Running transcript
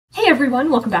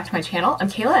everyone, welcome back to my channel. I'm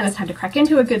Kayla and it's time to crack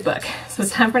into a good book. So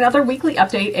it's time for another weekly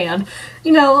update and,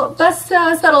 you know, let's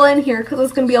settle in here because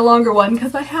it's going to be a longer one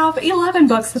because I have 11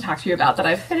 books to talk to you about that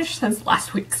I've finished since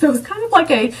last week. So it's kind of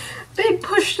like a big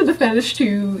push to the finish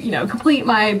to, you know, complete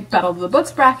my Battle of the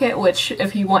Books bracket, which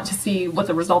if you want to see what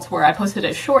the results were, I posted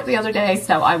a short the other day,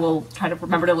 so I will try to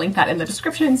remember to link that in the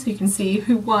description so you can see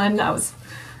who won. I was,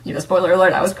 you know, spoiler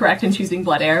alert, I was correct in choosing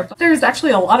Blood Heir. But there's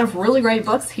actually a lot of really great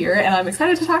books here and I'm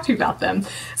excited to talk to you about them.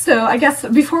 So I guess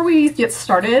before we get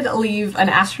started, leave an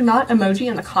astronaut emoji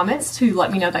in the comments to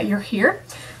let me know that you're here.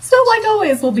 So like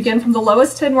always, we'll begin from the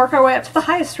lowest and work our way up to the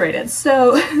highest rated.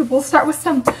 So we'll start with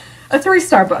a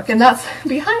 3-star book, and that's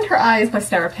Behind Her Eyes by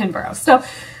Sara Pinborough. So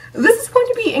this is going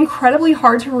to be incredibly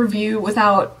hard to review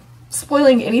without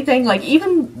spoiling anything. Like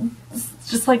even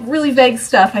just like really vague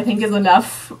stuff I think is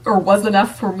enough, or was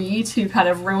enough for me to kind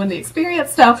of ruin the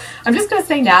experience. So I'm just going to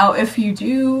say now, if you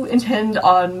do intend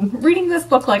on reading this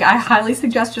book, like I highly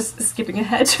suggest just skipping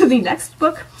ahead to the next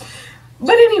book.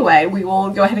 But anyway, we will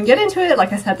go ahead and get into it.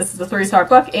 Like I said, this is a 3-star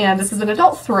book, and this is an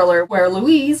adult thriller where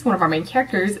Louise, one of our main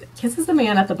characters, kisses a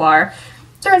man at the bar.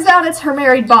 Turns out it's her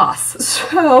married boss.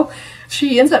 So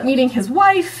she ends up meeting his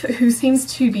wife, who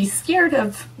seems to be scared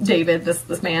of David,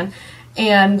 this man,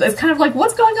 and it's kind of like,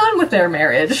 what's going on with their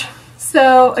marriage?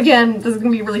 So again, this is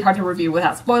going to be really hard to review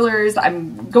without spoilers.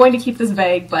 I'm going to keep this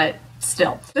vague, but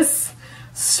still. This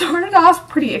started off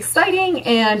pretty exciting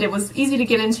and it was easy to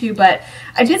get into, but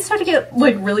I did start to get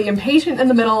like really impatient in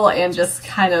the middle and just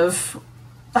kind of,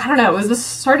 I don't know, it was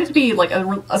just started to be like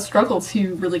a struggle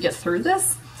to really get through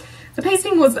this. The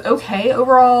pacing was okay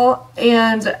overall,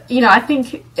 and you know, I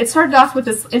think it started off with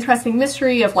this interesting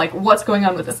mystery of like what's going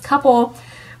on with this couple,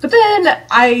 but then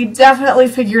I definitely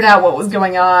figured out what was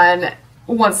going on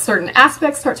once certain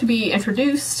aspects start to be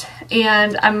introduced,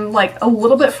 and I'm like a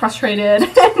little bit frustrated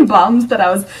and bummed that I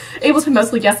was able to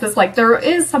mostly guess this. Like there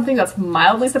is something that's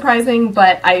mildly surprising,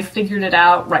 but I figured it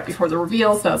out right before the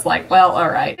reveal, so it's like, well,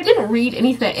 alright. I didn't read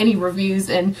any reviews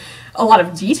in a lot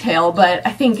of detail, but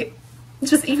I think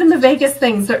just even the vaguest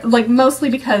things, are, like mostly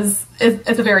because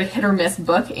it's a very hit or miss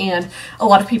book, and a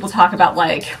lot of people talk about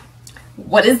like,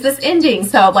 what is this ending?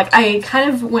 So like I kind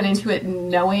of went into it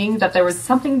knowing that there was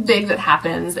something big that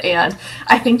happens, and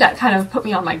I think that kind of put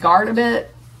me on my guard a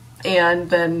bit, and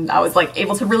then I was like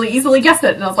able to really easily guess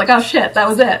it, and I was like, oh shit, that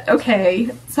was it, okay.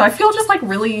 So I feel just like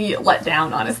really let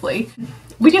down, honestly.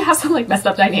 We do have some like messed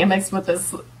up dynamics with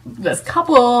this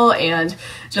couple, and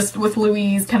just with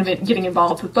Louise kind of getting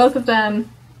involved with both of them.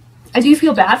 I do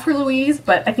feel bad for Louise,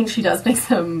 but I think she does make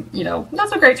some, you know, not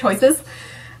so great choices.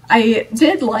 I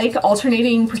did like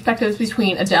alternating perspectives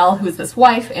between Adele, who is this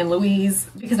wife, and Louise,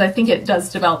 because I think it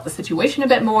does develop the situation a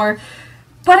bit more.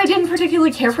 But I didn't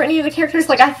particularly care for any of the characters.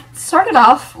 Like I started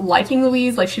off liking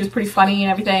Louise, like she was pretty funny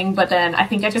and everything, but then I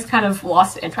think I just kind of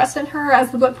lost interest in her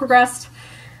as the book progressed.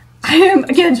 I am,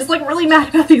 again, just like really mad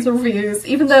about these reviews.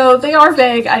 Even though they are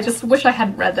vague, I just wish I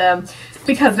hadn't read them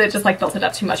because it just like built it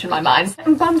up too much in my mind.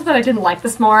 I'm bummed that I didn't like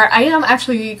this more. I am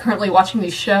actually currently watching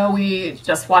the show. We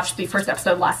just watched the first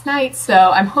episode last night, so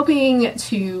I'm hoping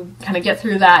to kind of get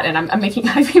through that, and I'm making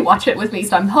Ivy watch it with me,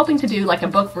 so I'm hoping to do like a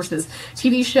book versus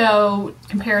TV show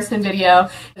comparison video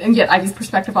and get Ivy's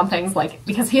perspective on things, like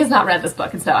because he has not read this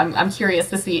book, and so I'm curious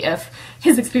to see if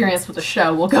his experience with the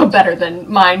show will go better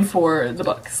than mine for the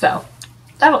book. So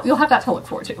you'll have that to look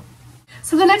forward to.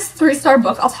 So the next 3-star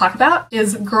book I'll talk about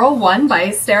is Girl 1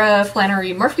 by Sara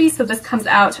Flannery Murphy. So this comes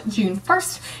out June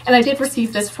 1st, and I did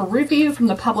receive this for review from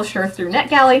the publisher through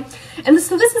NetGalley. And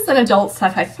so this is an adult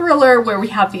sci-fi thriller where we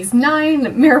have these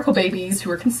 9 miracle babies who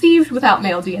are conceived without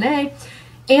male DNA,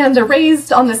 and they're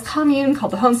raised on this commune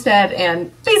called the Homestead,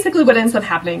 and basically what ends up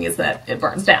happening is that it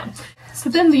burns down. So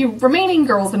then the remaining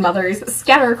girls and mothers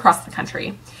scatter across the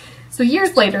country. So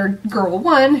years later, Girl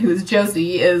 1, who is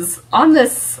Josie, is on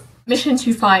this mission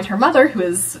to find her mother, who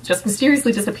has just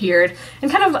mysteriously disappeared, and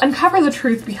kind of uncover the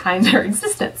truth behind their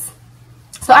existence.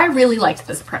 So I really liked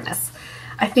this premise.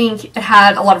 I think it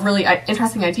had a lot of really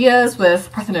interesting ideas with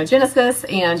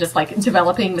parthenogenesis and just like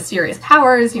developing mysterious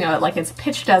powers. You know, like it's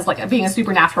pitched as like being a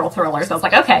supernatural thriller, so I was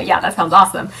like, okay, yeah, that sounds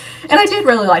awesome. And I did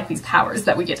really like these powers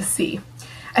that we get to see.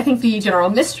 I think the general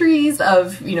mysteries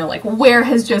of, you know, like where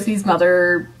has Josie's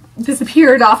mother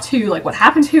disappeared off to, like what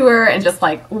happened to her, and just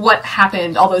like what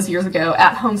happened all those years ago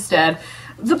at Homestead,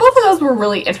 both of those were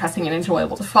really interesting and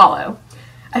enjoyable to follow.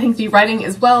 I think the writing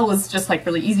as well was just like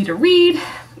really easy to read,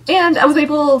 and I was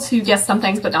able to guess some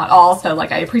things but not all, so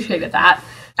like I appreciated that.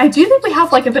 I do think we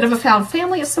have like a bit of a found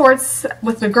family of sorts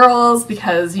with the girls,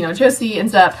 because, you know, Josie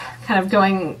ends up kind of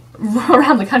going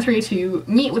around the country to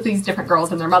meet with these different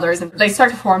girls and their mothers, and they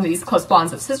start to form these close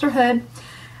bonds of sisterhood.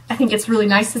 I think it's really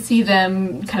nice to see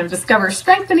them kind of discover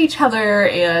strength in each other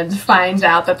and find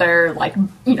out that they're like,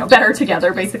 you know, better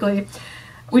together, basically.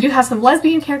 We do have some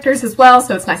lesbian characters as well,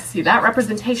 so it's nice to see that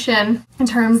representation. In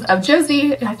terms of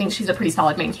Josie, I think she's a pretty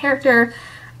solid main character.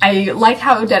 I like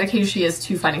how dedicated she is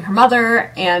to finding her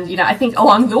mother, and, you know, I think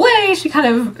along the way she kind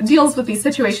of deals with these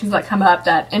situations that come up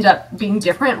that end up being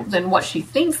different than what she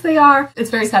thinks they are.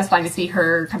 It's very satisfying to see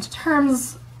her come to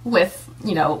terms with,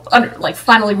 you know, like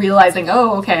finally realizing,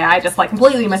 oh, okay, I just like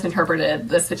completely misinterpreted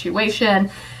the situation.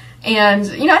 And,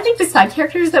 you know, I think the side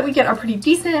characters that we get are pretty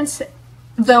decent,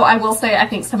 though I will say I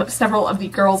think several of the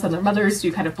girls and their mothers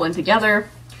do kind of blend together.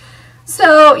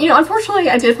 So, you know, unfortunately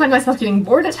I did find myself getting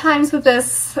bored at times with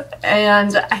this,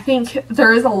 and I think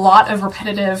there is a lot of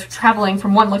repetitive traveling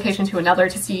from one location to another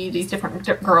to see these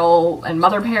different girl and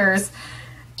mother pairs.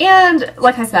 And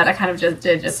like I said, I kind of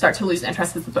did start to lose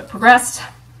interest as the book progressed.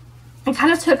 It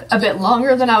kind of took a bit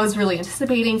longer than I was really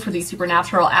anticipating for these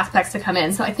supernatural aspects to come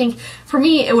in. So I think for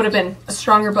me, it would have been a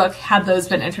stronger book had those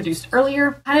been introduced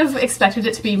earlier. Kind of expected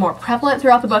it to be more prevalent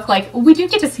throughout the book. Like, we do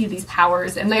get to see these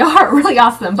powers and they are really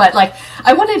awesome, but like,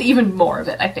 I wanted even more of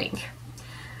it, I think.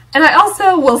 And I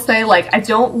also will say, like, I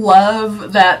don't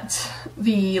love that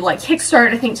the like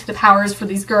kickstart, I think, to the powers for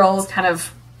these girls kind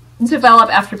of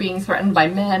develop after being threatened by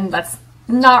men. That's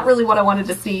not really what I wanted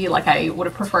to see. Like, I would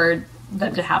have preferred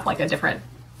them to have like a different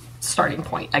starting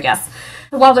point, I guess.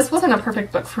 While this wasn't a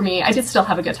perfect book for me, I did still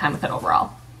have a good time with it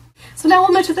overall. So now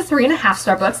we'll move to the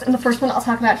 3.5-star books, and the first one I'll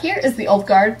talk about here is The Old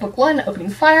Guard, Book 1, Opening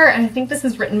Fire, and I think this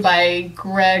is written by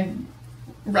Rucka.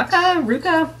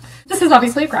 This is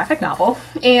obviously a graphic novel,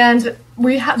 and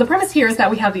the premise here is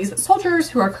that we have these soldiers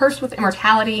who are cursed with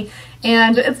immortality,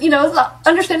 and it's, you know, it's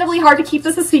understandably hard to keep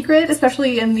this a secret,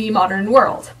 especially in the modern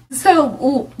world.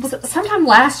 So sometime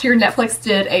last year, Netflix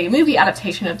did a movie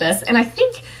adaptation of this, and I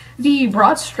think the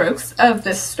broad strokes of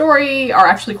this story are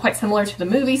actually quite similar to the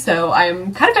movie, so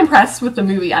I'm kind of impressed with the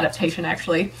movie adaptation,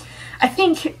 actually. I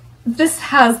think this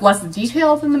has less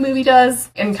detail than the movie does,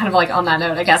 and kind of like on that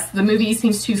note, I guess, the movie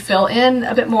seems to fill in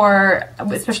a bit more,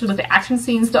 especially with the action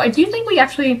scenes, though I do think we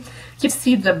actually get to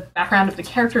see the background of the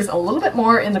characters a little bit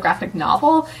more in the graphic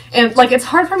novel, and like, it's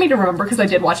hard for me to remember because I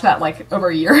did watch that like over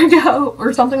a year ago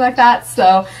or something like that,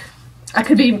 so I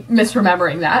could be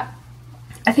misremembering that.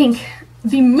 I think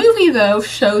the movie, though,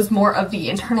 shows more of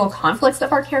the internal conflicts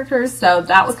of our characters, so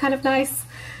that was kind of nice.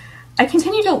 I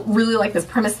continue to really like this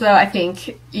premise, though. I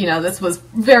think, you know, this was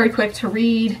very quick to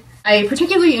read. I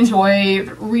particularly enjoy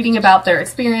reading about their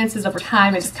experiences over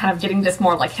time and just kind of getting this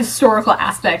more like historical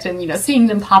aspect and, you know, seeing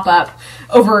them pop up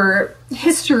over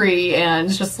history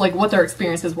and just like what their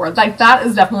experiences were. Like, that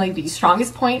is definitely the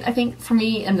strongest point, I think, for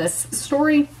me in this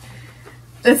story.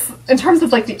 It's, in terms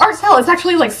of like the art style, it's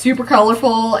actually like super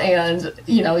colorful, and,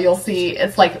 you know, you'll see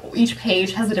it's like each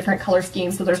page has a different color scheme,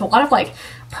 so there's a lot of like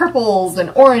purples and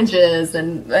oranges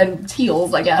and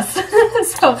teals, I guess.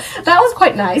 So that was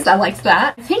quite nice. I liked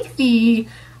that. I think the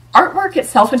artwork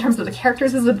itself in terms of the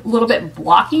characters is a little bit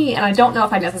blocky, and I don't know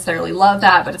if I necessarily love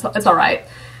that, but it's all right.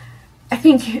 I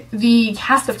think the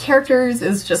cast of characters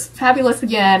is just fabulous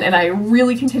again, and I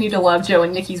really continue to love Joe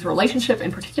and Nikki's relationship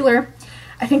in particular.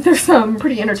 I think there's some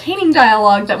pretty entertaining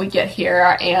dialogue that we get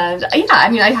here, and yeah,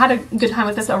 I mean, I had a good time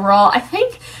with this overall. I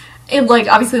think, and like,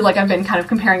 obviously, like, I've been kind of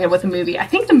comparing it with the movie. I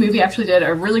think the movie actually did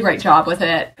a really great job with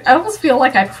it. I almost feel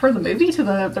like I prefer the movie to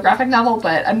the graphic novel,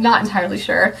 but I'm not entirely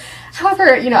sure.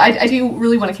 However, you know, I do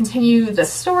really want to continue the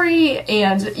story,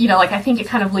 and, you know, like, I think it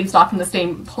kind of leaves off in the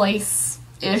same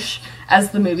place-ish as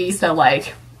the movie, so,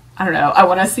 like, I don't know, I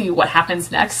want to see what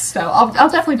happens next, so I'll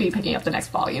definitely be picking up the next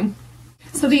volume.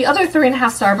 So the other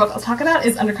 3.5-star book I'll talk about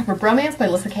is Undercover Bromance by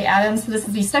Lyssa K. Adams. So this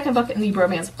is the second book in the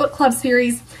Bromance book club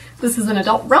series. This is an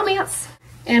adult romance,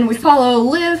 and we follow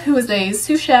Liv, who is a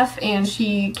sous chef, and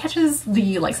she catches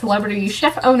the like celebrity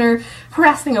chef owner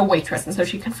harassing a waitress, and so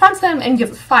she confronts him and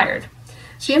gets fired.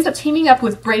 She ends up teaming up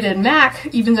with Braden Mack,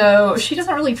 even though she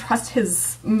doesn't really trust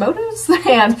his motives,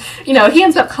 and, you know, he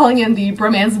ends up calling in the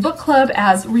Bromance book club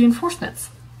as reinforcements.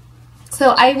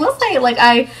 So I will say, like,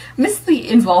 I miss the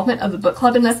involvement of the book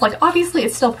club in this. Like, obviously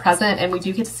it's still present and we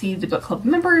do get to see the book club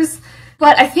members,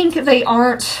 but I think they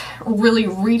aren't really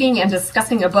reading and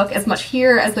discussing a book as much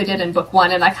here as they did in book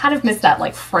 1, and I kind of miss that,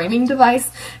 like, framing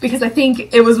device, because I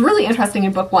think it was really interesting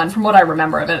in book 1 from what I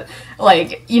remember of it.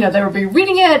 Like, you know, they would be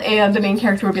reading it and the main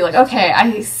character would be like, okay,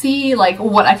 I see, like,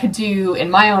 what I could do in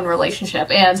my own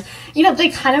relationship, and, you know, they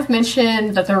kind of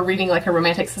mentioned that they're reading, like, a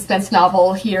romantic suspense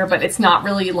novel here, but it's not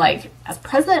really, like, as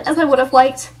present as I would have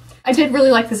liked. I did really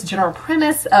like this general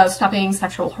premise of stopping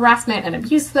sexual harassment and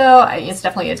abuse, though. It's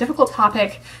definitely a difficult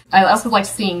topic. I also liked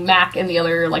seeing Mac and the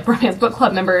other like Bromance book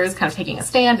club members kind of taking a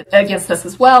stand against this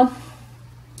as well.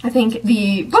 I think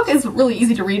the book is really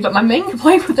easy to read, but my main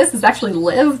complaint with this is actually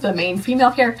Liv, the main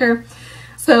female character.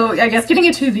 So I guess getting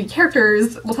into the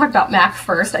characters, we'll talk about Mac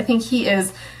first. I think he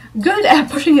is good at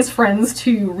pushing his friends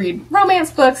to read romance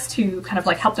books to kind of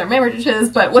like help their marriages,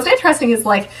 but what's interesting is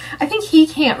like, I think he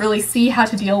can't really see how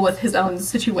to deal with his own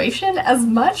situation as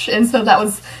much, and so that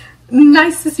was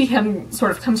nice to see him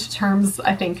sort of come to terms,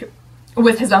 I think,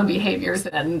 with his own behaviors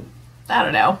and, I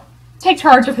don't know, take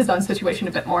charge of his own situation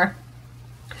a bit more.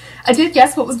 I did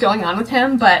guess what was going on with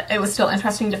him, but it was still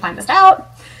interesting to find this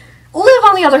out. Liv,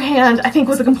 on the other hand, I think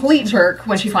was a complete jerk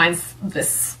when she finds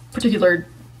this particular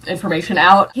information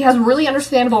out. He has really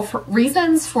understandable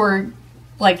reasons for,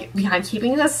 like, behind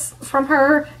keeping this from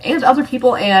her and other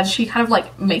people, and she kind of,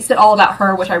 like, makes it all about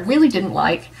her, which I really didn't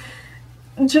like.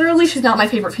 Generally, she's not my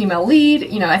favorite female lead.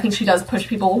 You know, I think she does push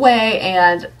people away,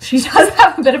 and she does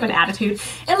have a bit of an attitude.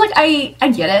 And, like, I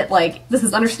get it. Like, this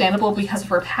is understandable because of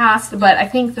her past, but I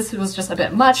think this was just a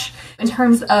bit much in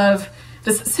terms of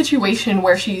this situation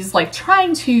where she's, like,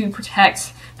 trying to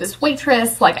protect this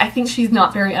waitress. Like, I think she's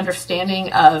not very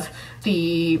understanding of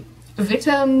the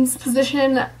victim's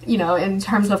position, you know, in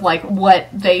terms of like what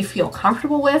they feel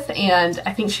comfortable with, and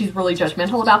I think she's really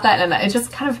judgmental about that, and it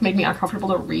just kind of made me uncomfortable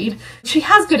to read. She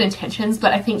has good intentions,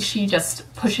 but I think she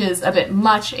just pushes a bit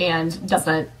much and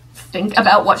doesn't think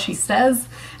about what she says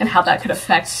and how that could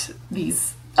affect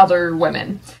these other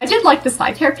women. I did like the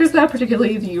side characters though,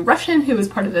 particularly the Russian who is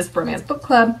part of this Bromance book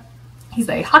club. He's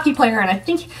a hockey player, and I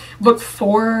think book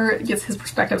 4 gets his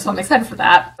perspective, so I'm excited for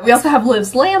that. We also have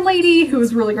Liv's landlady, who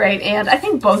is really great, and I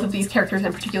think both of these characters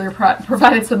in particular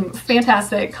provided some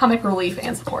fantastic comic relief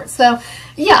and support. So,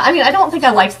 yeah, I mean, I don't think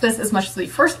I liked this as much as the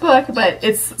first book, but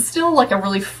it's still like a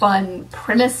really fun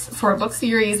premise for a book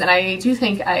series, and I do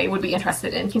think I would be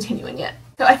interested in continuing it.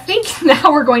 So I think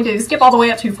now we're going to skip all the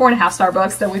way up to 4.5-star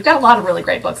books, so we've got a lot of really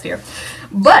great books here.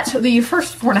 But the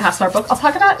first 4.5-star book I'll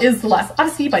talk about is The Last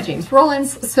Odyssey by James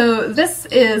Rollins. So this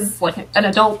is like an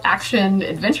adult action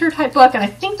adventure type book, and I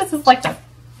think this is like the,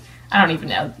 I don't even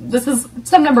know, this is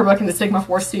some number book in the Sigma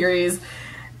Force series.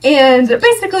 And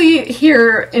basically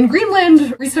here in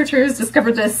Greenland, researchers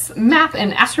discovered this map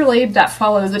in astrolabe that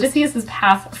follows Odysseus'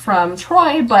 path from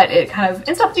Troy, but it kind of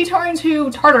ends up detouring to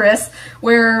Tartarus,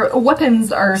 where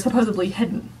weapons are supposedly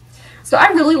hidden. So I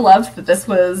really loved that this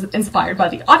was inspired by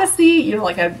the Odyssey. You know,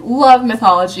 like, I love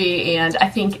mythology, and I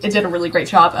think it did a really great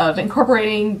job of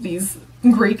incorporating these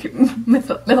Greek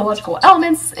mythological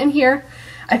elements in here.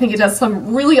 I think it does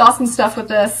some really awesome stuff with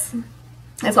this.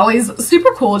 It's always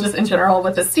super cool just in general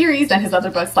with this series and his other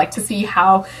books, like to see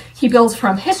how he builds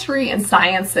from history and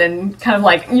science and kind of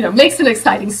like, you know, makes an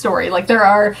exciting story. Like, there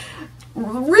are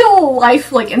real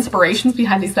life like inspirations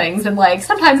behind these things, and like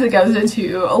sometimes it goes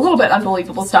into a little bit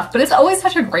unbelievable stuff, but it's always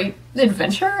such a great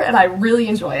adventure and I really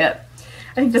enjoy it.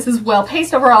 I think this is well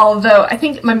paced overall, though I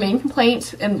think my main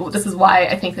complaint, and this is why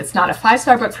I think it's not a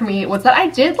 5-star book for me, was that I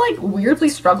did like weirdly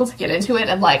struggle to get into it,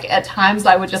 and like at times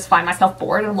I would just find myself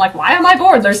bored, and I'm like, why am I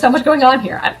bored? There's so much going on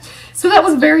here. So that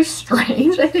was very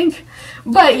strange, I think.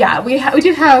 But yeah, we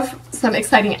do have some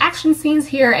exciting action scenes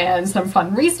here and some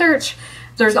fun research.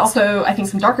 There's also, I think,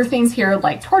 some darker things here,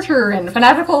 like torture and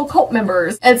fanatical cult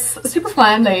members. It's super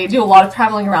fun. They do a lot of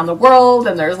traveling around the world,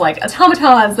 and there's like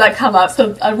automatons that come up,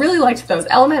 so I really liked those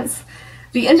elements.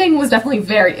 The ending was definitely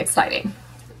very exciting.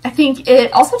 I think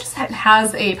it also just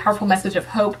has a powerful message of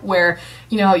hope where,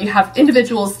 you know, you have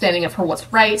individuals standing up for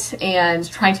what's right and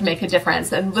trying to make a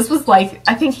difference. And this was like,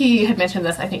 I think he had mentioned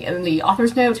this, I think, in the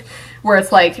author's note, where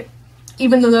it's like,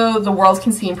 even though the world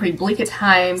can seem pretty bleak at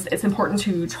times, it's important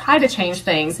to try to change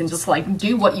things and just like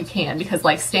do what you can, because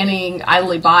like standing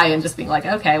idly by and just being like,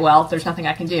 okay, well, there's nothing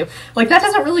I can do, like that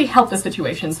doesn't really help the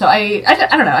situation. So I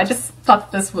don't know, I just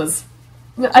thought this was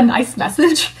a nice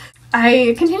message.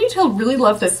 I continue to really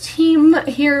love this team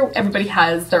here. Everybody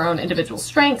has their own individual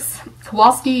strengths.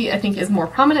 Kowalski, I think, is more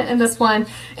prominent in this one,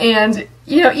 and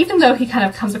you know, even though he kind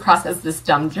of comes across as this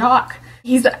dumb jock,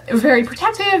 he's very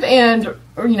protective and,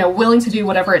 you know, willing to do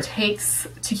whatever it takes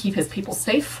to keep his people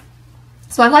safe.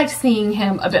 So I liked seeing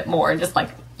him a bit more and just like,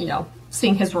 you know,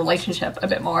 seeing his relationship a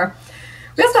bit more.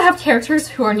 We also have characters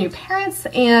who are new parents,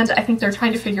 and I think they're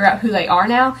trying to figure out who they are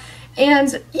now. And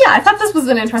yeah, I thought this was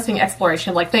an interesting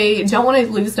exploration. Like, they don't want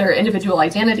to lose their individual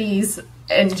identities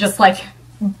and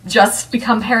just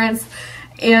become parents.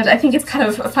 And I think it's kind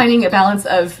of finding a balance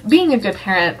of being a good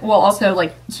parent while also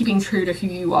like keeping true to who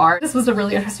you are. This was a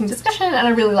really interesting discussion, and I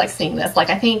really like seeing this.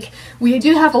 Like, I think we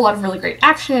do have a lot of really great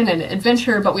action and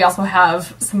adventure, but we also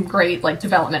have some great like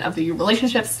development of the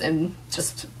relationships and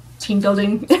just team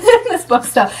building in this book.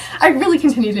 So I really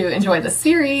continue to enjoy the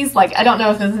series. Like, I don't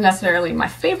know if this is necessarily my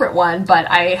favorite one, but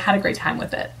I had a great time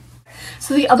with it.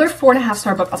 So the other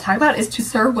 4.5-star book I'll talk about is To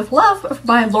Serve with Love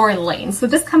by Layne. So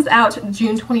this comes out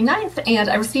June 29th, and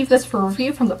I received this for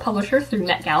review from the publisher through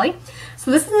NetGalley.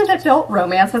 So this is an adult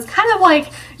romance that's kind of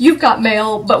like You've Got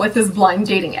Mail, but with this blind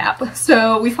dating app.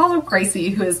 So we follow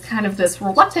Gracie, who is kind of this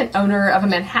reluctant owner of a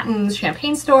Manhattan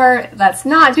champagne store that's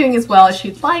not doing as well as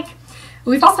she'd like.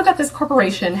 We've also got this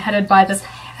corporation headed by this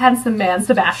handsome man,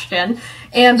 Sebastian,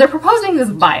 and they're proposing this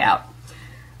buyout.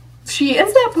 She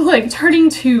ends up like turning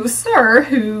to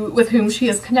Sir, with whom she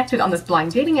is connected on this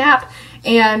blind dating app,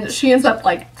 and she ends up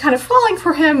like kind of falling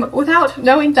for him without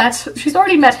knowing that she's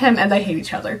already met him and they hate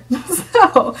each other.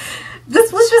 So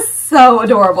this was just so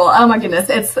adorable. Oh my goodness,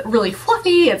 it's really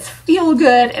fluffy, it's feel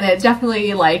good, and it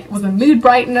definitely like was a mood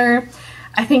brightener.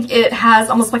 I think it has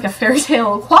almost like a fairy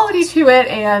tale quality to it,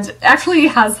 and actually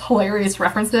has hilarious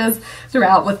references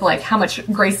throughout with like how much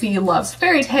Gracie loves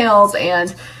fairy tales,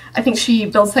 and I think she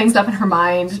builds things up in her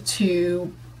mind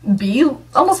to be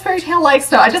almost fairy tale like.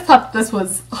 So I just thought this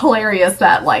was hilarious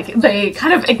that like they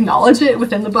kind of acknowledge it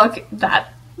within the book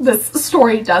that this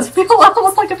story does feel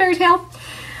almost like a fairy tale.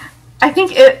 I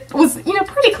think it was, you know,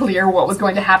 pretty clear what was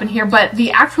going to happen here, but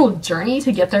the actual journey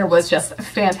to get there was just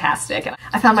fantastic. And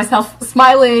I found myself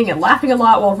smiling and laughing a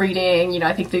lot while reading. You know,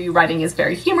 I think the writing is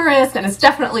very humorous, and it's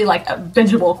definitely like a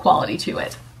bingeable quality to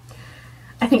it.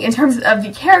 I think in terms of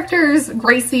the characters,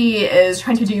 Gracie is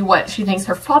trying to do what she thinks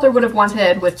her father would have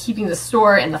wanted with keeping the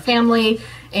store in the family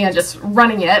and just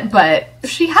running it, but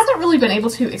she hasn't really been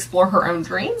able to explore her own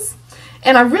dreams.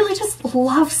 And I really just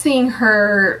love seeing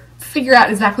her figure out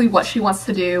exactly what she wants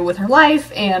to do with her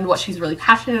life and what she's really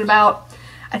passionate about.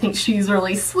 I think she's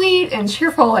really sweet and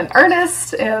cheerful and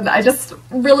earnest, and I just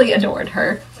really adored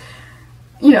her.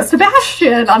 You know,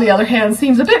 Sebastian, on the other hand,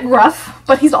 seems a bit gruff,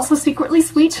 but he's also secretly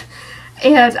sweet.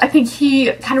 And I think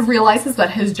he kind of realizes that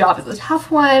his job is a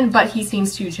tough one, but he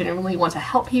seems to genuinely want to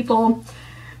help people.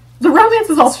 The romance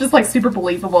is also just like super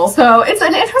believable, so it's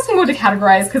an interesting one to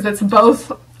categorize because it's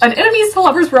both an enemies to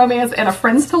lovers romance and a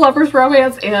friends to lovers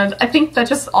romance, and I think that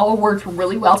just all worked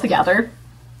really well together.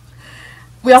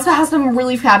 We also have some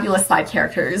really fabulous side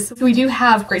characters. So we do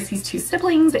have Gracie's two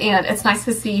siblings, and it's nice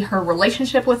to see her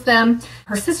relationship with them.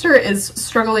 Her sister is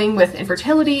struggling with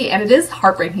infertility, and it is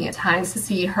heartbreaking at times to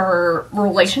see her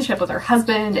relationship with her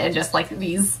husband and just like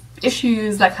these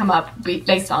issues that come up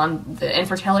based on the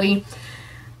infertility.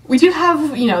 We do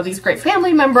have, you know, these great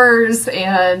family members,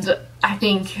 and I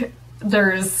think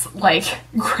there's like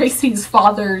Gracie's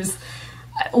father's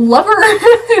lover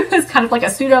who is kind of like a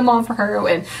pseudo mom for her,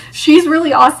 and she's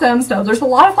really awesome. So there's a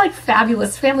lot of like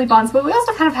fabulous family bonds, but we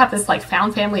also kind of have this like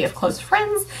found family of close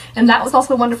friends, and that was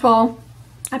also wonderful.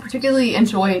 I particularly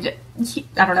enjoyed,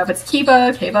 I don't know if it's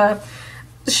Kiva.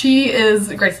 She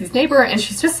is Gracie's neighbor, and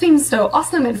she just seems so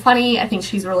awesome and funny. I think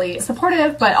she's really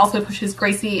supportive, but also pushes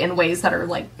Gracie in ways that are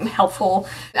like helpful.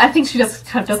 I think she just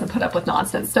kind of doesn't put up with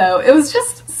nonsense. So it was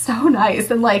just so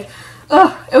nice, and like,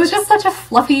 it was just such a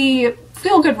fluffy,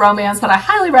 feel-good romance that I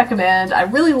highly recommend. I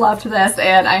really loved this,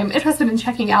 and I'm interested in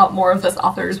checking out more of this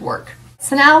author's work.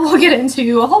 So now we'll get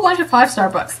into a whole bunch of 5-star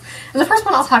books. And the first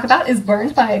one I'll talk about is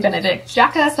Burned by Benedict,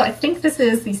 Jacka. So I think this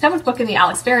is the 7th book in the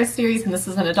Alex Ferris series, and this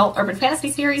is an adult urban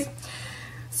fantasy series.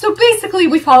 So basically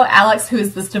we follow Alex, who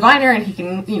is this diviner, and he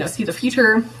can, you know, see the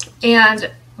future.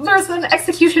 And there's an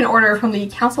execution order from the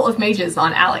Council of Mages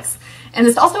on Alex. And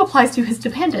this also applies to his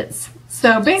dependents.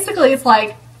 So basically it's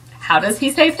like, how does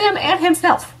he save them and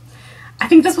himself? I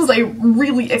think this was a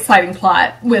really exciting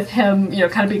plot with him, you know,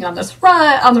 kind of being on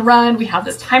the run. We have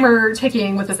this timer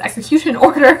ticking with this execution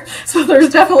order. So there's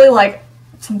definitely like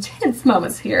some tense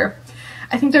moments here.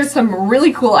 I think there's some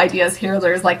really cool ideas here.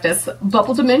 There's like this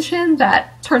bubble dimension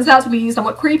that turns out to be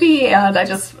somewhat creepy, and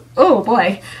oh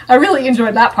boy, I really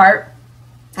enjoyed that part.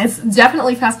 It's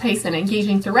definitely fast-paced and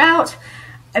engaging throughout.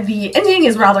 The ending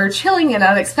is rather chilling and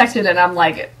unexpected, and I'm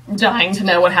like dying to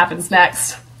know what happens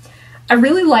next. I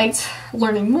really liked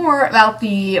learning more about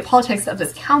the politics of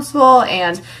this council,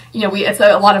 and you know, it's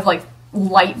a lot of like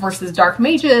light versus dark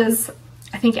mages.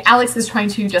 I think Alex is trying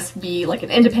to just be like an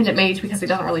independent mage because he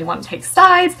doesn't really want to take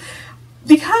sides,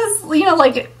 because, you know,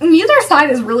 like, neither side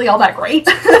is really all that great.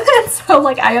 So,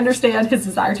 like, I understand his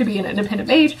desire to be an independent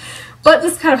mage, but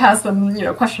this kind of has some, you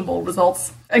know, questionable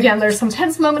results. Again, there's some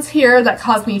tense moments here that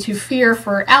cause me to fear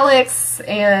for Alex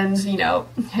and, you know,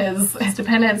 his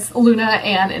dependents, Luna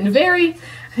and Inveri.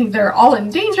 I think they're all in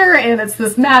danger, and it's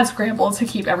this mad scramble to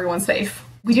keep everyone safe.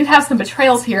 We do have some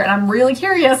betrayals here, and I'm really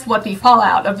curious what the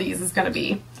fallout of these is going to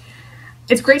be.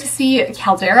 It's great to see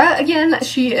Caldera again.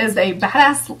 She is a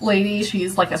badass lady.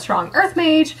 She's like a strong earth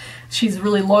mage. She's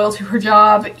really loyal to her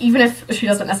job, even if she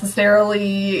doesn't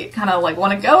necessarily kind of like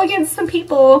want to go against some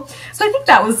people. So I think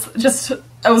that was just, it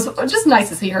was just nice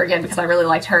to see her again because I really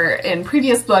liked her in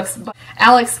previous books. But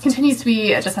Alex continues to be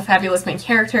just a fabulous main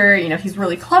character. You know, he's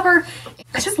really clever.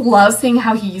 I just love seeing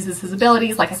how he uses his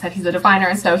abilities. Like I said, he's a diviner,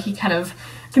 and so he kind of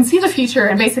can see the future,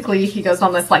 and basically he goes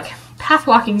on this like path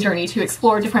walking journey to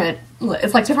explore different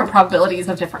probabilities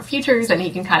of different futures, and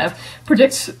he can kind of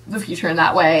predict the future in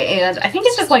that way. And I think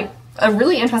it's just like a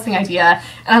really interesting idea,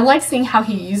 and I like seeing how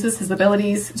he uses his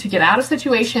abilities to get out of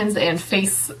situations and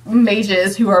face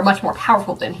mages who are much more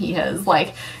powerful than he is.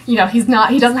 Like, you know, he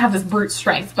doesn't have this brute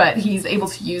strength, but he's able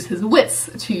to use his wits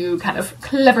to kind of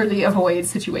cleverly avoid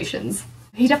situations.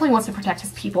 He definitely wants to protect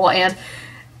his people, and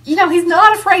you know, he's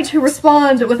not afraid to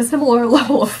respond with a similar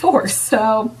level of force,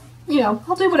 so, you know,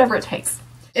 I'll do whatever it takes.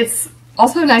 It's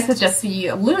also nice to just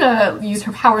see Luna use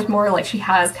her powers more, like she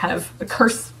has kind of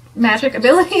curse magic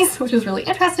abilities, which is really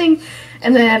interesting.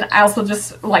 And then I also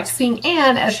just liked seeing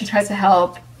Anne as she tries to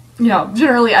help. You know,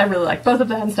 generally I really like both of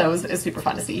them, so it was super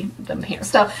fun to see them here.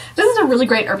 So this is a really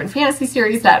great urban fantasy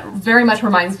series that very much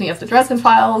reminds me of the Dresden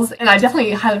Files, and I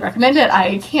definitely highly recommend it.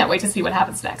 I can't wait to see what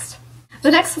happens next. The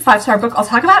next 5-star book I'll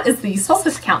talk about is the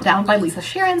Solstice Countdown by Lyssa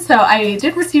Shearin. So I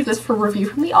did receive this for review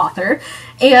from the author,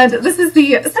 and this is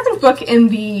the 7th book in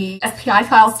the SPI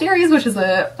File series, which is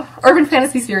a urban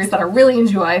fantasy series that I really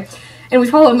enjoy. And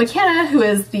we follow McKenna, who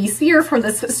is the seer for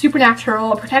this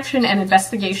Supernatural Protection and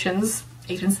Investigations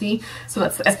Agency, so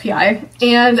that's SPI.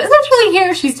 And essentially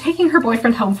here she's taking her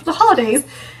boyfriend home for the holidays,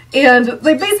 and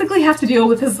they basically have to deal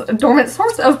with this dormant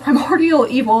source of primordial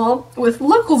evil with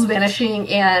locals vanishing,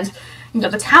 and you know,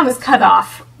 the town is cut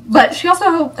off, but she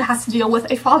also has to deal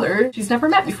with a father she's never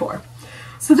met before.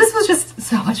 So this was just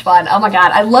so much fun. Oh my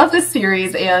god, I love this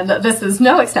series, and this is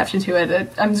no exception to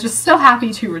it. I'm just so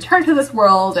happy to return to this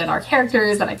world and our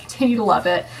characters, and I continue to love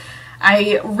it.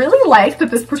 I really like that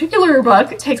this particular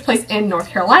book takes place in North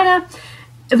Carolina.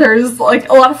 There's like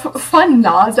a lot of fun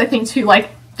nods, I think, to like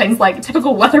things like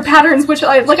typical weather patterns, which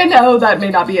I know that may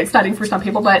not be exciting for some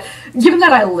people, but given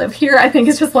that I live here, I think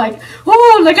it's just like,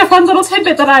 oh, like a fun little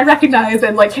tidbit that I recognize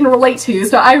and like can relate to.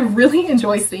 So I really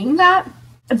enjoy seeing that.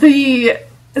 The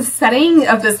setting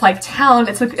of this like town,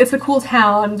 it's a cool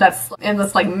town that's in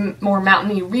this like more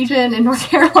mountainy region in North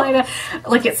Carolina.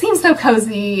 Like it seems so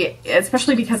cozy,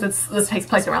 especially because this takes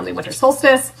place around the winter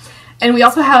solstice. And we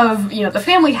also have, you know, the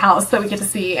family house that we get to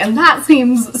see, and that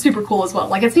seems super cool as well.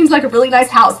 Like, it seems like a really nice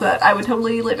house that I would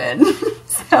totally live in.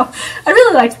 So, I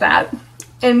really liked that.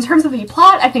 In terms of the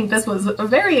plot, I think this was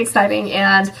very exciting,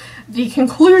 and the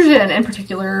conclusion in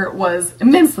particular was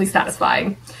immensely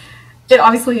satisfying. It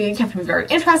obviously kept me very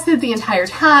interested the entire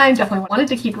time, definitely wanted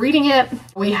to keep reading it.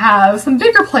 We have some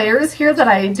bigger players here that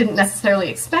I didn't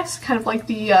necessarily expect, kind of like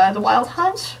the Wild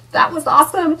Hunt. That was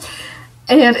awesome.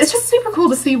 And it's just super cool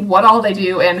to see what all they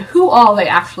do and who all they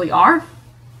actually are.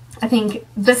 I think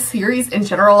this series in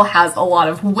general has a lot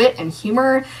of wit and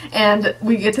humor, and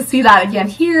we get to see that again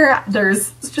here.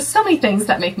 There's just so many things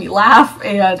that make me laugh,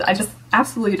 and I just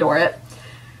absolutely adore it.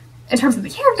 In terms of the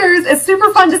characters, it's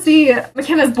super fun to see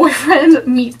McKenna's boyfriend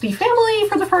meet the family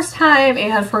for the first time,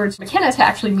 and for McKenna to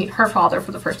actually meet her father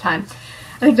for the first time.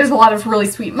 I think there's a lot of really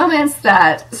sweet moments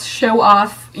that show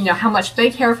off, you know, how much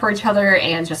they care for each other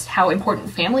and just how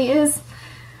important family is.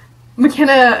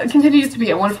 McKenna continues to be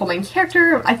a wonderful main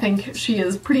character. I think she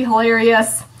is pretty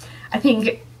hilarious. I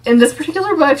think in this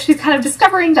particular book, she's kind of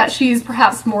discovering that she's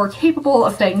perhaps more capable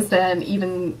of things than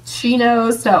even she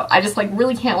knows, so I just like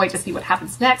really can't wait to see what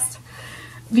happens next.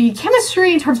 The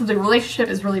chemistry in terms of the relationship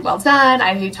is really well done.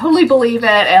 I totally believe it,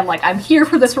 and like I'm here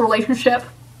for this relationship.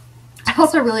 I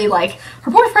also really like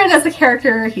her boyfriend as a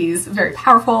character. He's very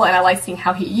powerful, and I like seeing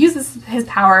how he uses his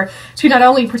power to not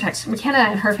only protect McKenna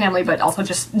and her family, but also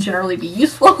just generally be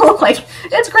useful. Like,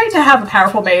 it's great to have a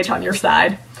powerful mage on your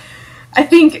side. I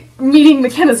think meeting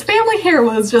McKenna's family here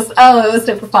was just, oh, it was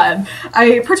super fun.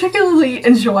 I particularly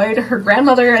enjoyed her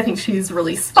grandmother. I think she's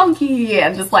really spunky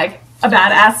and just like a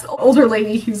badass older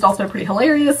lady who's also pretty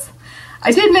hilarious.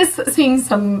 I did miss seeing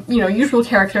some, you know, usual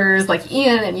characters like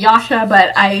Ian and Yasha,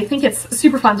 but I think it's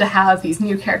super fun to have these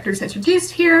new characters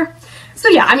introduced here. So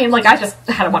yeah, I mean, like, I just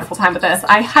had a wonderful time with this.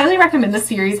 I highly recommend this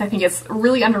series. I think it's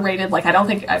really underrated. Like, I don't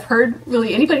think I've heard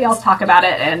really anybody else talk about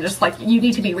it, and just like, you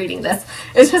need to be reading this.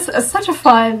 It's just such a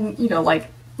fun, you know, like,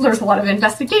 there's a lot of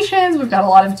investigations, we've got a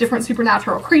lot of different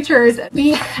supernatural creatures.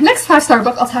 The next 5-star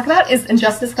book I'll talk about is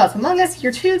Injustice Gods Among Us,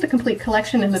 Year 2, the complete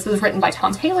collection, and this is written by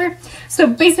Tom Taylor. So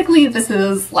basically this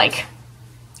is like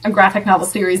a graphic novel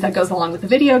series that goes along with the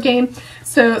video game.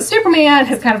 So Superman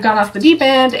has kind of gone off the deep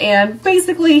end, and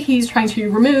basically he's trying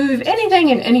to remove anything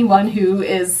and anyone who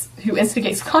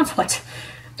instigates conflict.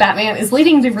 Batman is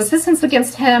leading the resistance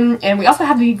against him, and we also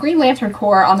have the Green Lantern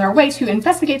Corps on their way to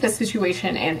investigate this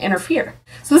situation and interfere.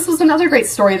 So this was another great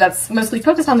story that's mostly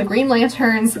focused on the Green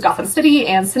Lanterns, Gotham City,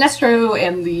 and Sinestro,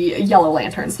 and the Yellow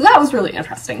Lanterns. So that was really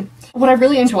interesting. What I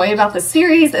really enjoy about this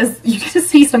series is you get to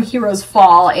see some heroes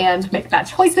fall and make bad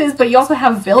choices, but you also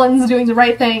have villains doing the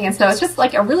right thing, and so it's just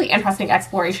like a really interesting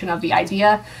exploration of the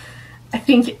idea. I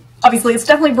think, obviously, it's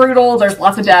definitely brutal, there's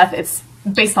lots of death, it's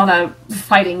based on a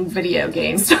fighting video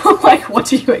game, so like, what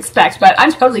do you expect? But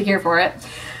I'm totally here for it.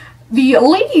 The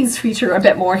ladies feature a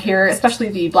bit more here, especially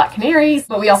the Black Canaries,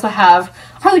 but we also have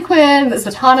Harley Quinn,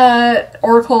 Zatanna,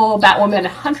 Oracle, Batwoman, and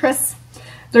Huntress.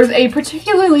 There's a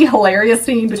particularly hilarious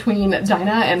scene between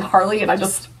Dinah and Harley, and I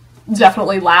just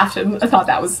definitely laughed, and I thought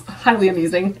that was highly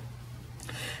amusing.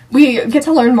 We get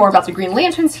to learn more about the Green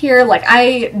Lanterns here. Like,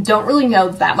 I don't really know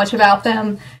that much about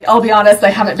them. I'll be honest,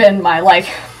 they haven't been my, like,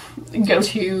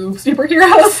 go-to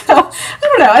superheroes, so I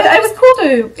don't know. It was cool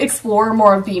to explore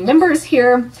more of the members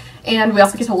here, and we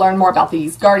also get to learn more about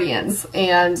these Guardians.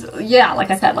 And yeah,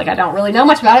 like I said, like, I don't really know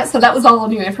much about it, so that was all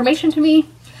new information to me.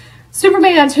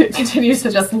 Superman continues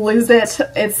to just lose it.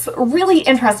 It's really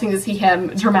interesting to see him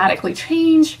dramatically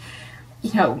change.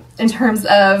 You know, in terms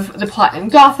of the plot in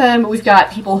Gotham, we've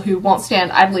got people who won't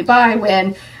stand idly by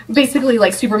when basically,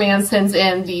 like, Superman sends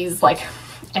in these, like,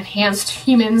 enhanced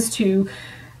humans to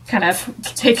kind of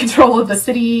take control of the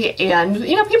city, and,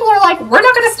 you know, people are like, we're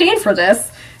not going to stand for this.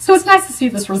 So it's nice to see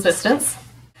this resistance.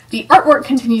 The artwork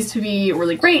continues to be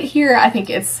really great here. I think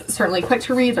it's certainly quick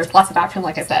to read. There's lots of action,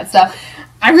 like I said. So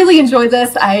I really enjoyed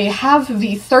this. I have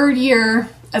the third year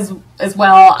as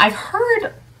well. I've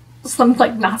heard some,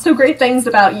 like, not so great things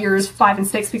about years 5 and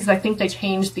 6 because I think they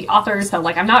changed the authors. So,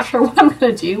 like, I'm not sure what I'm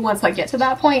going to do once I get to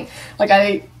that point. Like,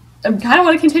 I kind of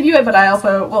want to continue it, but I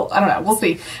also, well, I don't know, we'll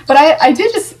see. But I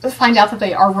did just find out that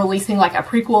they are releasing, like, a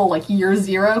prequel, like, Year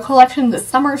 0 collection this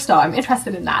summer, so I'm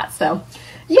interested in that. So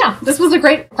yeah, this was a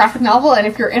great graphic novel, and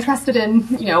if you're interested in,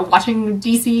 you know, watching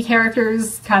DC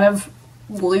characters kind of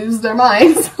lose their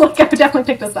minds, like, I would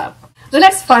definitely pick this up. The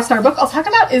next 5-star book I'll talk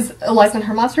about is Eliza and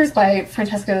Her Monsters by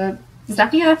Francesca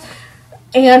Zappia.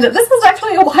 And this is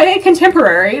actually a YA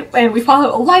contemporary, and we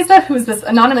follow Eliza, who is this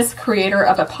anonymous creator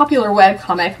of a popular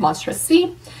webcomic, Monstrous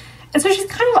Sea. And so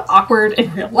she's kind of awkward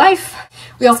in real life.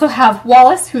 We also have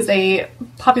Wallace, who is a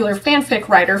popular fanfic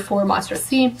writer for Monstrous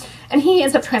Sea, and he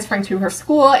ends up transferring to her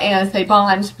school, and they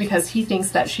bond because he thinks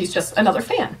that she's just another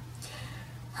fan.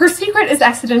 Her secret is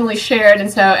accidentally shared,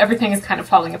 and so everything is kind of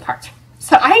falling apart.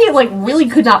 So I, like, really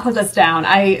could not put this down.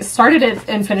 I started it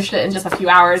and finished it in just a few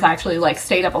hours. I actually, like,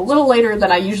 stayed up a little later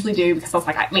than I usually do because I was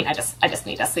like, I just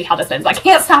need to see how this ends. I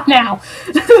can't stop now.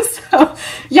 So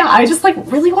yeah, I just, like,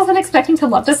 really wasn't expecting to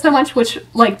love this so much, which,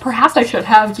 like, perhaps I should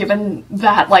have, given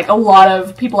that, like, a lot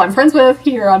of people I'm friends with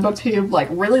here on BookTube, like,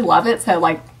 really love it. So,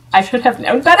 like, I should have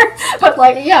known better. But,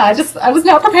 like, yeah, I was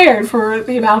not prepared for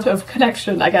the amount of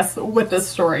connection, I guess, with this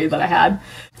story that I had.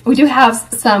 We do have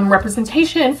some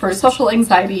representation for social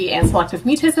anxiety and selective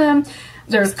mutism.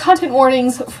 There's content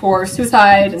warnings for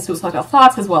suicide and suicidal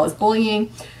thoughts, as well as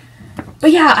bullying.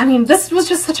 But yeah, I mean, this was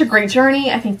just such a great journey.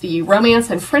 I think the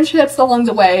romance and friendships along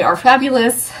the way are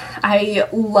fabulous. I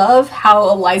love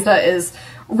how Eliza is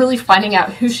really finding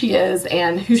out who she is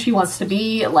and who she wants to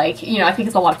be. Like, you know, I think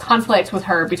it's a lot of conflict with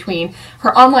her between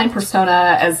her online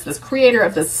persona as this creator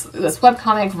of this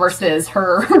webcomic versus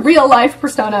her real life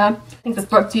persona. I think this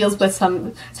book deals with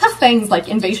some tough things like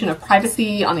invasion of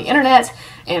privacy on the internet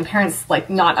and parents, like,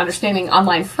 not understanding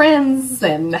online friends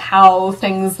and how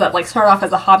things that, like, start off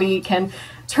as a hobby can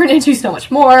turn into so much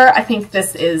more. I think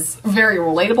this is very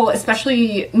relatable,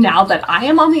 especially now that I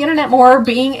am on the internet more,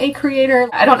 being a creator.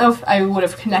 I don't know if I would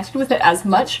have connected with it as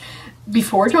much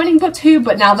before joining BookTube,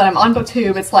 but now that I'm on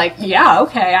BookTube, it's like, yeah,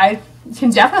 okay, I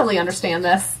can definitely understand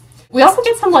this. We also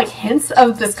get some, like, hints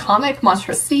of this comic,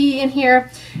 Monstrous Sea, in here,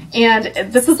 and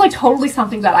this is, like, totally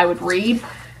something that I would read.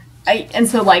 And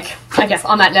so, like, I guess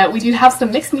on that note, we do have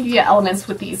some mixed media elements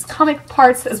with these comic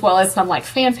parts, as well as some, like,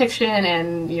 fan fiction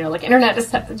and, you know, like, internet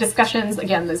discussions.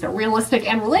 Again, those are realistic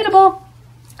and relatable.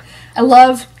 I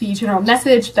love the general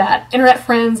message that internet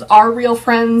friends are real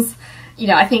friends. You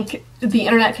know, I think the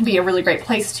internet can be a really great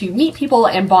place to meet people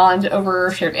and bond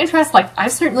over shared interests. Like,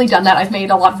 I've certainly done that. I've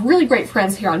made a lot of really great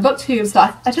friends here on BookTube,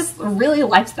 so I just really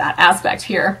liked that aspect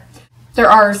here. There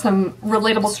are some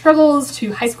relatable struggles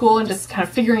to high school and just kind of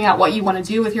figuring out what you want to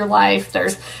do with your life.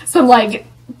 There's some, like,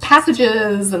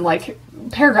 passages and, like,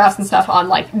 paragraphs and stuff on,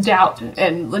 like, doubt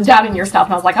and doubting yourself.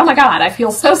 And I was like, oh my god, I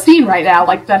feel so seen right now.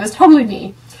 Like, that is totally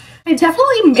me. It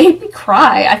definitely made me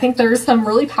cry. I think there's some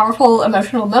really powerful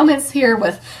emotional moments here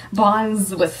with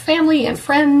bonds with family and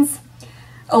friends.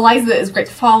 Eliza is great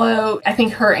to follow. I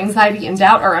think her anxiety and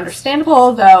doubt are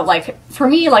understandable, though, like, for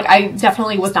me, like, I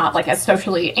definitely was not, like, as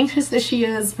socially anxious as she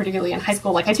is, particularly in high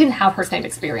school. Like, I didn't have her same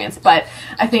experience, but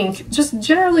I think just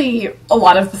generally a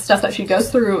lot of the stuff that she goes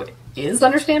through is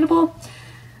understandable.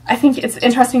 I think it's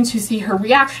interesting to see her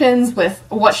reactions with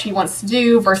what she wants to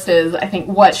do versus, I think,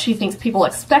 what she thinks people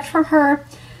expect from her.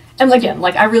 And again,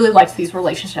 like, I really liked these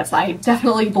relationships. I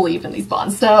definitely believed in these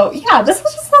bonds. So yeah, this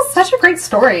was just such a great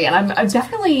story, and I'm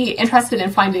definitely interested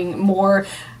in finding more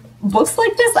books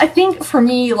like this. I think for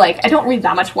me, like, I don't read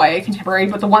that much YA contemporary,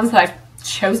 but the ones that I've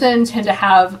chosen tend to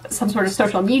have some sort of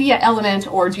social media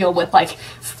element or deal with, like,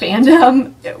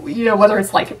 fandom, you know, whether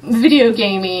it's, like, video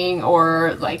gaming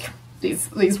or, like,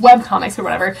 these web comics or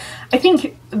whatever. I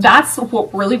think that's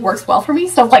what really works well for me.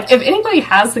 So, like, if anybody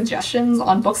has suggestions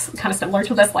on books kind of similar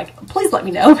to this, like, please let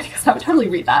me know, because I would totally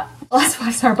read that. The last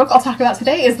 5-star book I'll talk about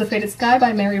today is The Fated Sky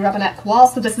by Mary Robinette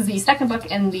Kowal. So this is the second book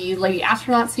in the Lady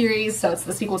Astronaut series, so it's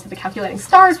the sequel to The Calculating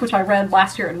Stars, which I read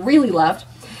last year and really loved.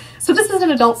 So this is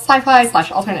an adult sci-fi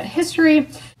 / alternate history,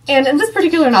 and in this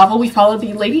particular novel we follow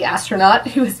the Lady Astronaut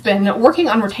who has been working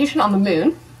on rotation on the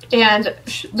moon. And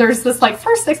there's this, like,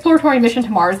 first exploratory mission to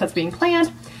Mars that's being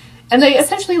planned, and they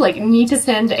essentially, like, need to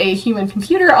send a human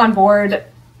computer on board,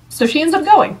 so she ends up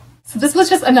going. So this was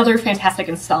just another fantastic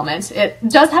installment. It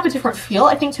does have a different feel,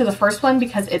 I think, to the first one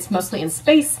because it's mostly in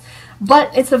space,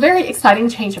 but it's a very exciting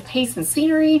change of pace and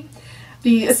scenery.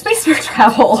 The space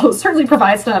travel certainly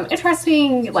provides some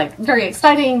interesting, like, very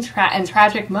exciting and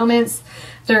tragic moments.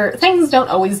 Things don't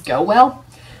always go well.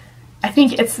 I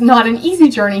think it's not an easy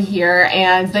journey here,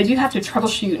 and they do have to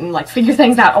troubleshoot and, like, figure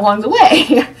things out along the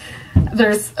way.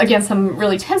 There's, again, some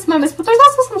really tense moments, but there's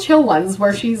also some chill ones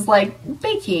where she's, like,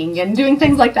 baking and doing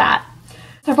things like that.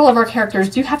 Several of our characters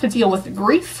do have to deal with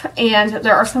grief, and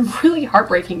there are some really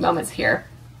heartbreaking moments here.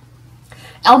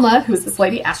 Elma, who's this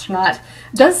lady astronaut,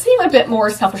 does seem a bit more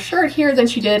self-assured here than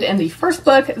she did in the first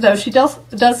book, though she does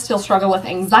still struggle with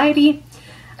anxiety.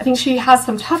 I think she has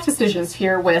some tough decisions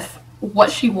here with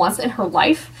what she wants in her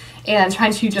life and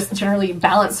trying to just generally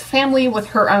balance family with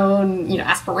her own, you know,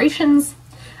 aspirations.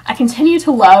 I continue to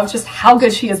love just how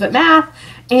good she is at math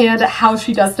and how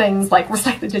she does things like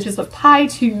recite the digits of pi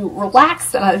to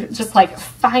relax, and I just, like,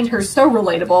 find her so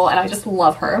relatable, and I just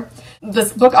love her.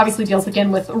 This book obviously deals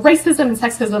again with racism and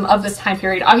sexism of this time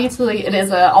period. Obviously it is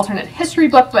an alternate history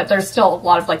book, but there's still a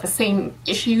lot of, like, the same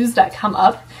issues that come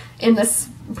up in this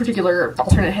particular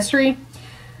alternate history.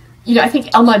 You know, I think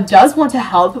Elma does want to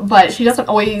help, but she doesn't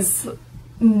always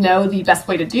know the best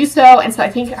way to do so, and so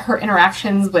I think her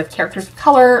interactions with characters of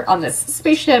color on this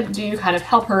spaceship do kind of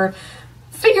help her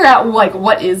figure out, like,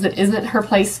 what is and isn't her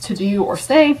place to do or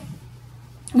say.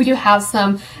 We do have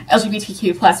some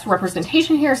LGBTQ plus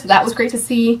representation here, so that was great to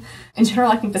see. In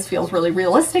general, I think this feels really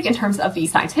realistic in terms of the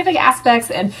scientific aspects,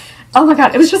 and oh my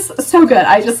god, it was just so good.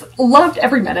 I just loved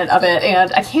every minute of it,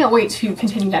 and I can't wait to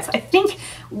continue next. I think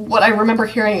what I remember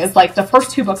hearing is, like, the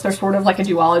first two books are sort of like a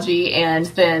duology, and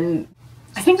then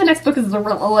I think the next book is The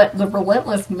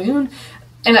Relentless Moon.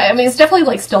 And I mean, it's definitely,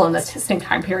 like, still in this same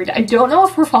time period. I don't know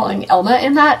if we're following Elma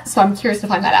in that, so I'm curious to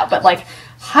find that out. But, like,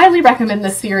 highly recommend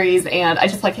this series, and I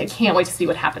just, like, I can't wait to see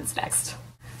what happens next.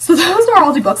 So those are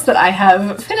all the books that I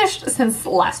have finished since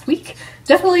last week.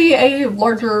 Definitely a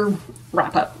larger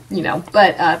wrap-up, you know,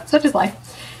 but such is life.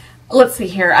 Let's see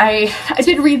here. I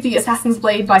did read The Assassin's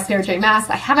Blade by Sarah J. Maas.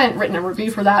 I haven't written a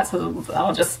review for that, so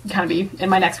that'll just kind of be in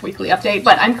my next weekly update.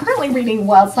 But I'm currently reading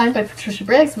Wild Sign by Patricia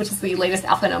Briggs, which is the latest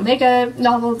Alpha and Omega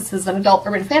novel. This is an adult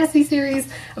urban fantasy series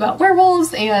about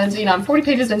werewolves, and, you know, I'm 40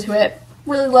 pages into it.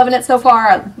 Really loving it so far.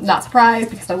 I'm not surprised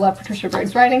because I love Patricia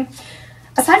Briggs' writing.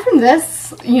 Aside from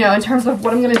this, you know, in terms of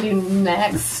what I'm going to do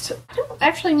next, I don't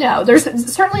actually know. There's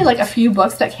certainly like a few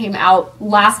books that came out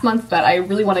last month that I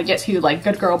really want to get to, like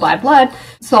Good Girl, Bad Blood,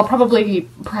 so I'll probably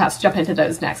perhaps jump into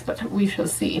those next, but we shall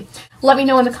see. Let me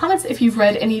know in the comments if you've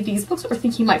read any of these books or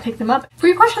think you might pick them up. For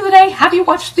your question of the day, have you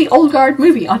watched the Old Guard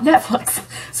movie on Netflix?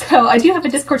 So I do have a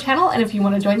Discord channel, and if you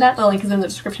want to join that, the link is in the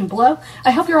description below.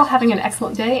 I hope you're all having an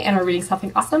excellent day and are reading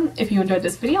something awesome. If you enjoyed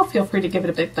this video, feel free to give it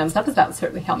a big thumbs up, as that would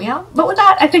certainly help me out. But with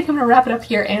that, I think I'm going to wrap it up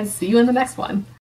here and see you in the next one.